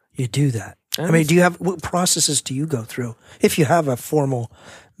you do that? I mean, what processes do you go through if you have a formal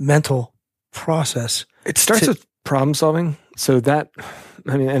mental process? It starts with problem solving. So that,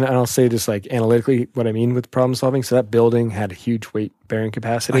 and I'll say just like analytically what I mean with problem solving. So that building had a huge weight bearing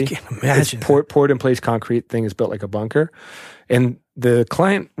capacity. I can't imagine. It's poured in place concrete thing is built like a bunker. And the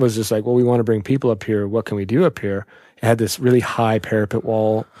client was just like, well, we want to bring people up here. What can we do up here? It had this really high parapet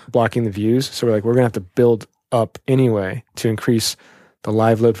wall blocking the views. So we're like, we're going to have to build up anyway to increase the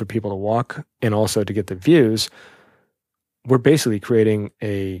live load for people to walk and also to get the views. We're basically creating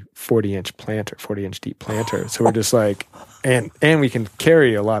a 40-inch deep planter. So we're just like, and we can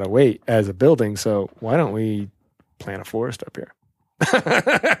carry a lot of weight as a building. So why don't we plant a forest up here?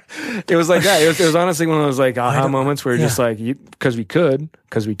 It was like that. It was honestly one of those like aha moments where you're just like, because we can,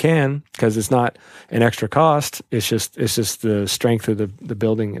 because it's not an extra cost. It's just the strength of the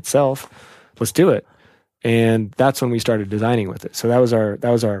building itself. Let's do it. And that's when we started designing with it. So that was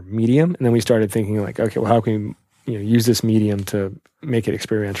our medium. And then we started thinking like, okay, well, how can we use this medium to make it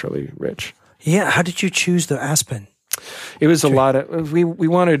experientially rich? Yeah. How did you choose the aspen? It was a lot of, we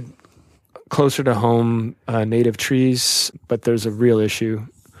wanted closer to home native trees, but there's a real issue.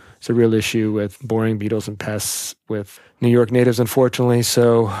 It's a real issue with boring beetles and pests with New York natives, unfortunately.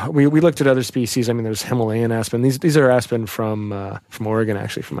 So we looked at other species. I mean, there's Himalayan aspen. These are aspen from Oregon,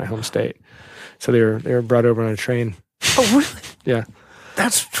 actually, from my home state. So they were brought over on a train. Oh, really? Yeah.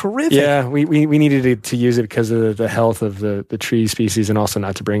 That's terrific. Yeah, we needed to use it because of the health of the tree species, and also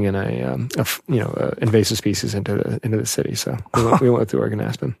not to bring in a invasive species into the city. So we went with the Oregon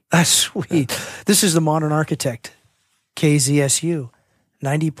aspen. That's sweet. This is the Modern Architect, KZSU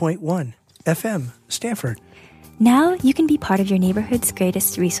 90.1. FM, Stanford. Now you can be part of your neighborhood's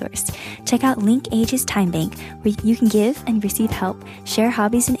greatest resource. Check out Link Age's Time Bank, where you can give and receive help, share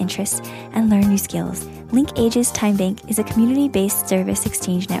hobbies and interests, and learn new skills. Link Age's Time Bank is a community-based service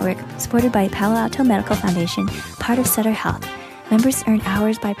exchange network supported by Palo Alto Medical Foundation, part of Sutter Health. Members earn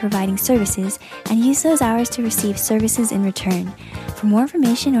hours by providing services and use those hours to receive services in return. For more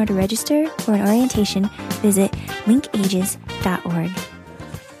information or to register for an orientation, visit linkages.org.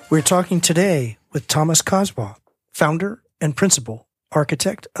 We're talking today with Thomas Kosbau, founder and principal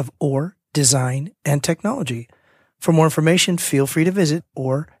architect of OR Design and Technology. For more information, feel free to visit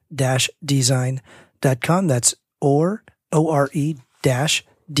or-design.com. That's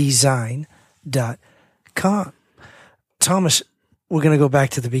or-design.com. Thomas, we're going to go back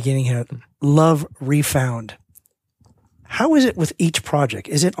to the beginning here. Love refound. How is it with each project?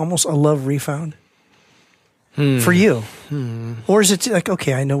 Is it almost a love refound for you? Or is it like,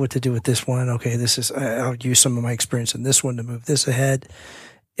 okay, I know what to do with this one. Okay, I'll use some of my experience in this one to move this ahead.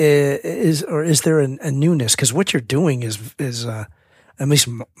 Is there a newness? Because what you're doing is at least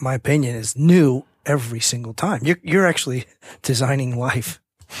my opinion, is new every single time. You're actually designing life.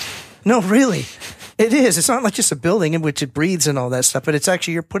 No, really. It is. It's not like just a building in which it breathes and all that stuff, but it's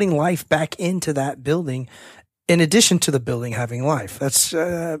actually, you're putting life back into that building in addition to the building having life. There's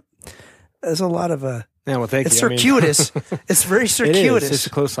a lot of yeah, well, thank it's you. circuitous. It's very circuitous. It's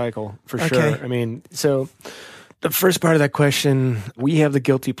a close cycle for Okay. sure. I mean, so the first part of that question, we have the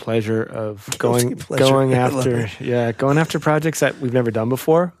guilty pleasure of going after projects that we've never done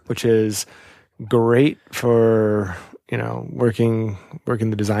before, which is great for, working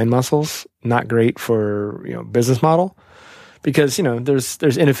the design muscles, not great for, business model, because,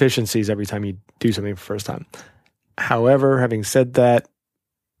 there's inefficiencies every time you do something for the first time. However, having said that,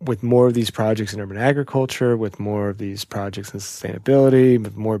 with more of these projects in urban agriculture, with more of these projects in sustainability,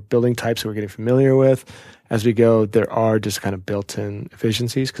 with more building types that we're getting familiar with, as we go, there are just kind of built-in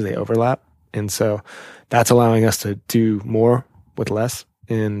efficiencies because they overlap. And so that's allowing us to do more with less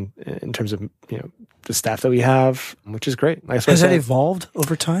in terms of, the staff that we have, which is great. Like Has that evolved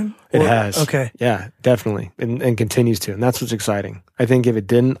over time? It has. Okay. Yeah, definitely. And continues to. And that's what's exciting. I think if it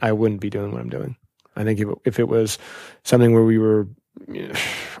didn't, I wouldn't be doing what I'm doing. I think if it was something where we were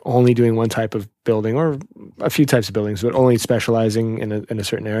only doing one type of building or a few types of buildings, but only specializing in a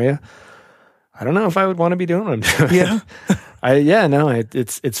certain area, I don't know if I would want to be doing what I'm doing. Yeah.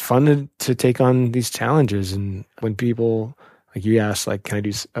 It's fun to take on these challenges. And when people, like you asked, like, can I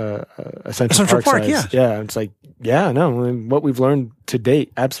do a Central Park size? Yeah. It's like, what we've learned to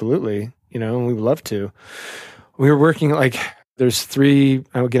date, absolutely. And we would love to. We were working, like, there's 3,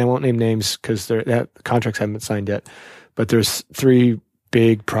 again, I won't name names because the contracts haven't been signed yet, but there's 3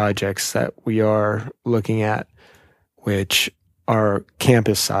 big projects that we are looking at, which are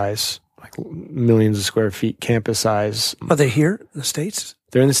campus size, like millions of square feet campus size. Are they here in the States?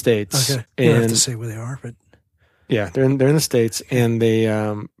 They're in the States. Okay. You don't have to say where they are, but yeah, they're in the States, and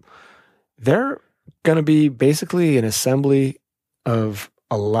they're going to be basically an assembly of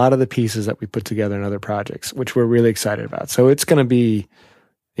a lot of the pieces that we put together in other projects, which we're really excited about. So it's going to be,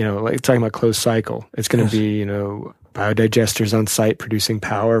 like talking about closed cycle. It's going to be, biodigesters on site producing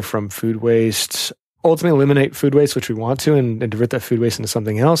power from food waste. Ultimately eliminate food waste, which we want to, and divert that food waste into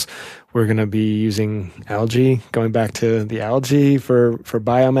something else. We're going to be using algae, going back to the algae for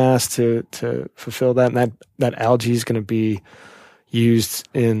biomass to fulfill that. And that algae is going to be used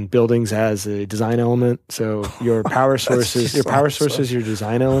in buildings as a design element. So your power sources, your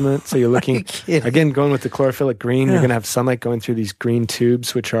design element. So you're looking, again, going with the chlorophyllc green, you're going to have sunlight going through these green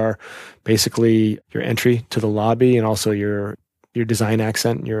tubes, which are basically your entry to the lobby and also your design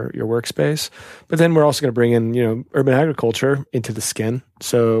accent, your workspace. But then we're also going to bring in, urban agriculture into the skin.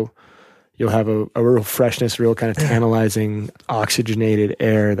 So you'll have a real freshness, real kind of tantalizing, oxygenated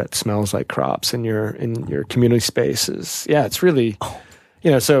air that smells like crops in your community spaces. Yeah, it's really,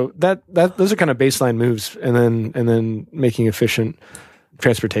 so that those are kind of baseline moves, and then making efficient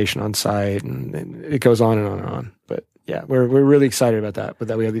transportation on site, and it goes on and on and on. But yeah, we're really excited about that. But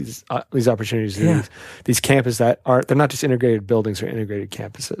that we have these opportunities, these campuses they're not just integrated buildings, they're integrated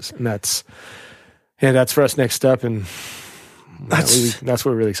campuses, and that's for us next step. And that's what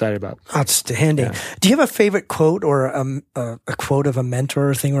we're really excited about. Outstanding. Yeah. Do you have a favorite quote or a quote of a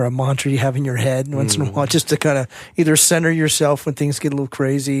mentor or thing or a mantra you have in your head once in a while, just to kind of either center yourself when things get a little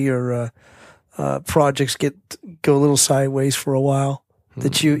crazy or projects go a little sideways for a while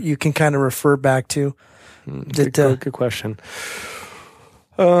that you can kind of refer back to? Good question.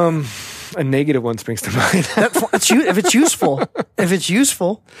 A negative one springs to mind. If it's useful.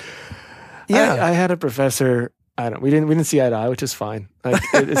 Yeah. I had a professor We didn't see eye to eye, which is fine. Like,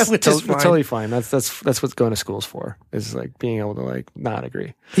 it's Which is fine. totally fine. That's what going to school's for, is like being able to like not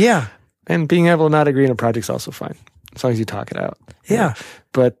agree. Yeah. And being able to not agree in a project's also fine, as long as you talk it out. Yeah.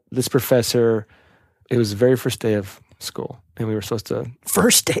 But this professor, it was the very first day of school, and we were supposed to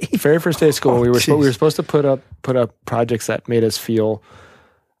very first day of school. We were supposed to put up projects that made us feel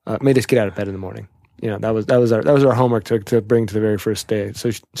made us get out of bed in the morning. That was our homework to bring to the very first day.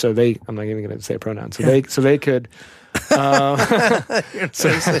 So they, I'm not even going to say pronouns. So they could.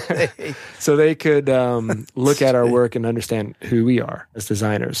 So they could look at our work and understand who we are as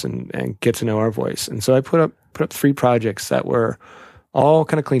designers and get to know our voice. And so I put up 3 projects that were all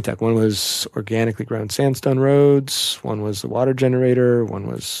kind of clean tech. One was organically grown sandstone roads. One was the water generator. One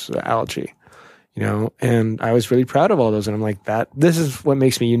was algae. And I was really proud of all those. And I'm like, this is what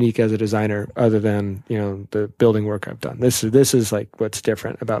makes me unique as a designer, other than, the building work I've done. This is like what's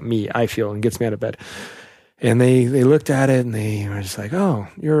different about me, I feel, and gets me out of bed. And they looked at it and they were just like, "Oh,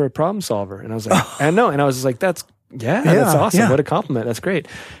 you're a problem solver." And I was like, "I know." And I was just like, that's awesome. Yeah. What a compliment. That's great.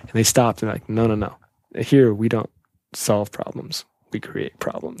 And they stopped and they're like, no. Here, we don't solve problems. We create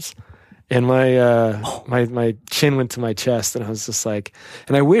problems. And my chin went to my chest, and I was just like,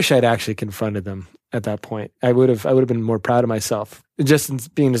 and I wish I'd actually confronted them at that point. I would have been more proud of myself.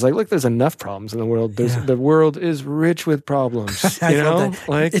 Just being just like, look, there's enough problems in the world. The world is rich with problems.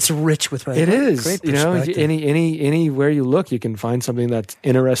 Like, it's rich with problems. It is. Great perspective. Anywhere you look, you can find something that's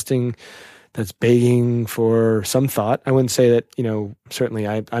interesting, that's begging for some thought. I wouldn't say that, certainly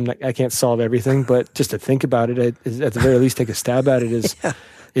I can't solve everything, but just to think about it, at the very least, take a stab at it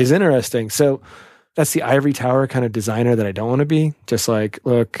is interesting. So that's the ivory tower kind of designer that I don't want to be. Just like,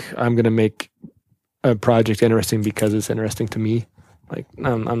 look, I'm going to make a project interesting because it's interesting to me. Like,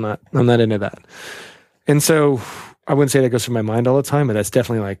 I'm not into that. And so I wouldn't say that goes through my mind all the time, but that's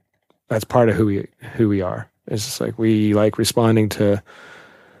definitely like, that's part of who we are. It's just like, we like responding to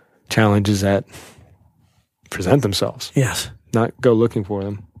challenges that present themselves. Yes. Not go looking for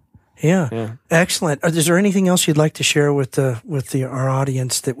them. Yeah. Excellent. Is there anything else you'd like to share with our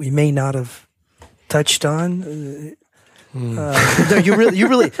audience that we may not have touched on? No, you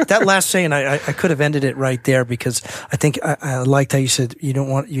really that last saying, I could have ended it right there, because I think I liked how you said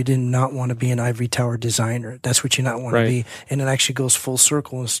you did not want to be an ivory tower designer. That's what you not want to be, and it actually goes full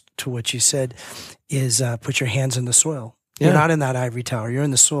circle to what you said is put your hands in the soil. Yeah. You're not in that ivory tower. You're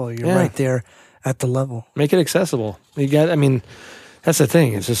in the soil. You're right there at the level. Make it accessible. That's the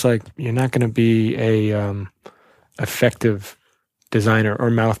thing. It's just like, you're not going to be a effective designer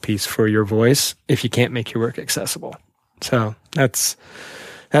or mouthpiece for your voice if you can't make your work accessible. So that's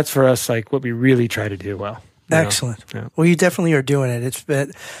for us, like, what we really try to do well. Excellent. Yeah. Well, you definitely are doing it.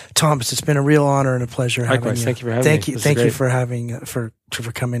 Thomas, it's been a real honor and a pleasure having you. Likewise. Thank you for having me. Thank you for having for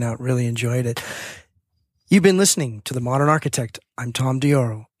coming out. Really enjoyed it. You've been listening to The Modern Architect. I'm Tom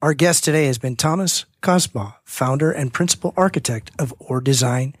Dioro. Our guest today has been Thomas Kosbau, founder and principal architect of OR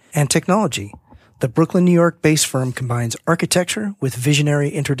Design and Technology. The Brooklyn, New York-based firm combines architecture with visionary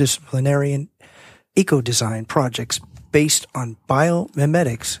interdisciplinary and eco-design projects based on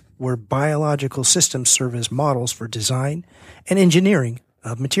biomimetics, where biological systems serve as models for design and engineering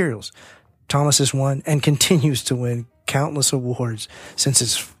of materials. Thomas has won and continues to win countless awards since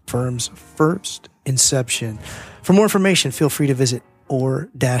his firm's first inception. For more information, feel free to visit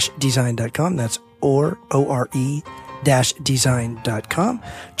or-design.com. That's or-design.com.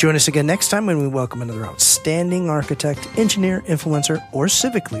 Join us again next time when we welcome another outstanding architect, engineer, influencer, or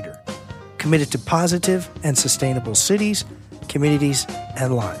civic leader committed to positive and sustainable cities, communities,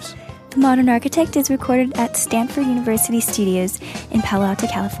 and lives. The Modern Architect is recorded at Stanford University Studios in Palo Alto,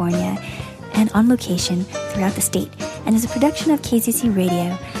 California, and on location throughout the state, and is a production of KZC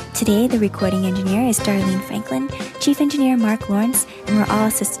Radio. Today, the recording engineer is Darlene Franklin, chief engineer Mark Lawrence, and we're all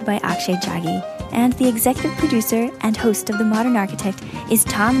assisted by Akshay Jaggi. And the executive producer and host of The Modern Architect is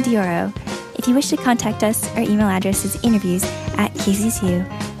Tom Dioro. If you wish to contact us, our email address is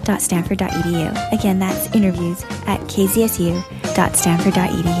interviews@kzsu.stanford.edu. Again, that's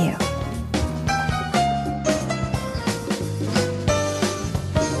interviews@kzsu.stanford.edu.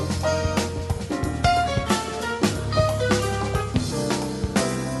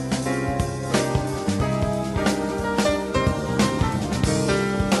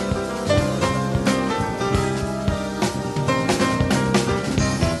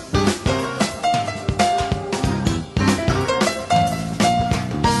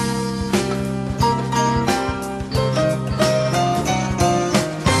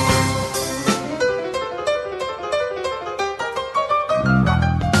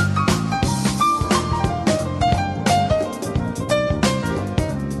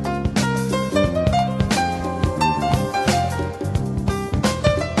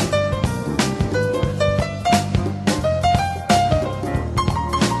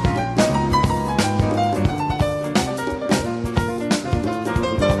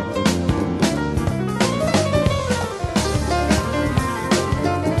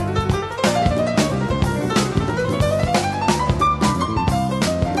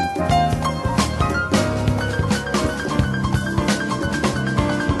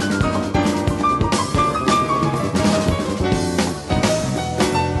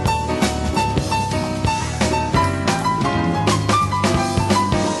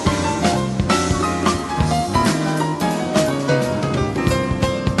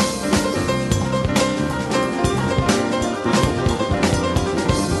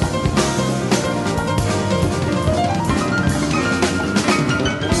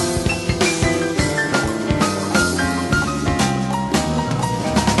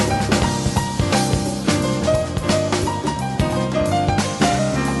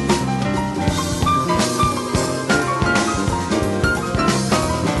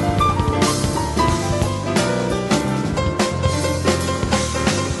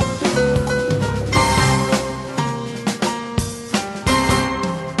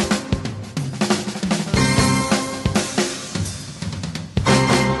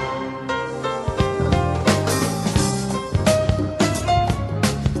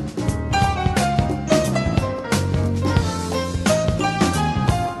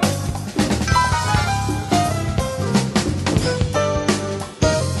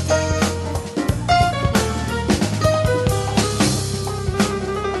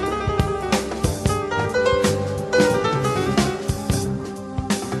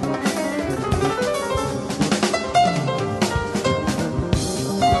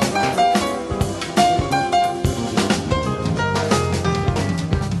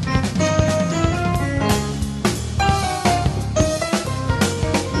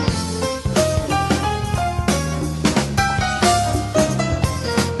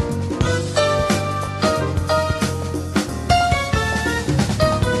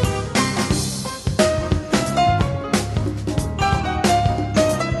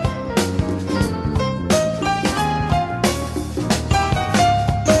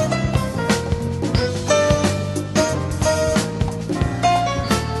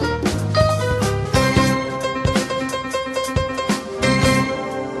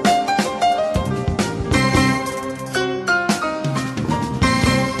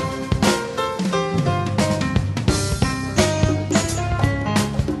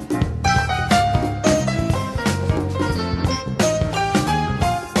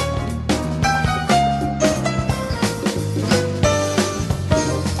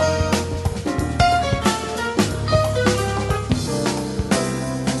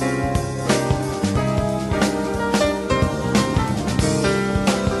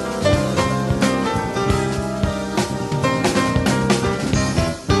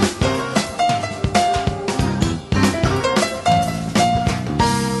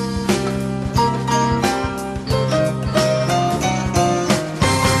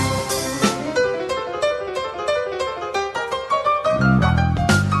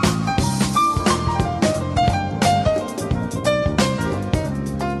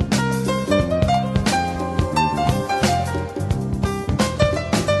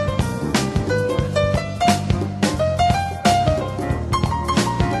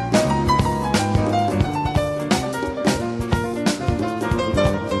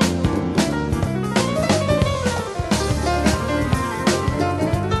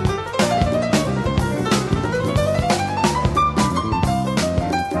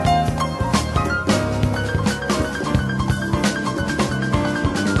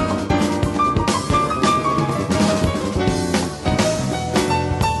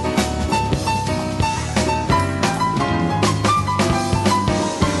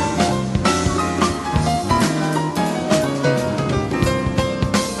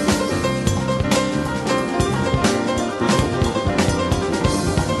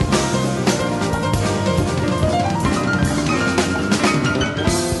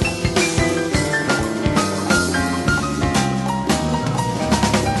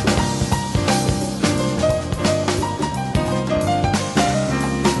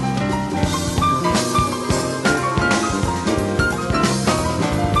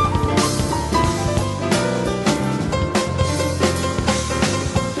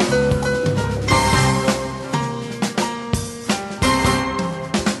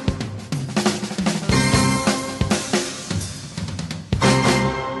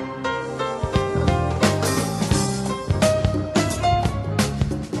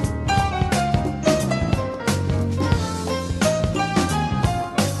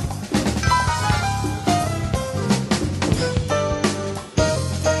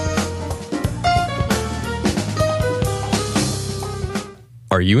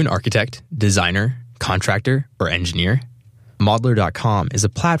 Are you an architect, designer, contractor, or engineer? Modeler.com is a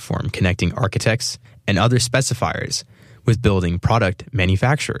platform connecting architects and other specifiers with building product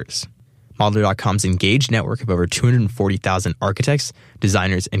manufacturers. Modeler.com's engaged network of over 240,000 architects,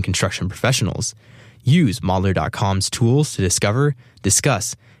 designers, and construction professionals use Modeler.com's tools to discover,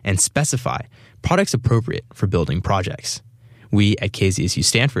 discuss, and specify products appropriate for building projects. We at KZSU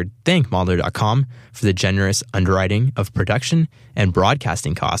Stanford thank Modeler.com for the generous underwriting of production and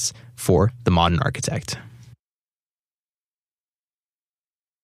broadcasting costs for The Modern Architect.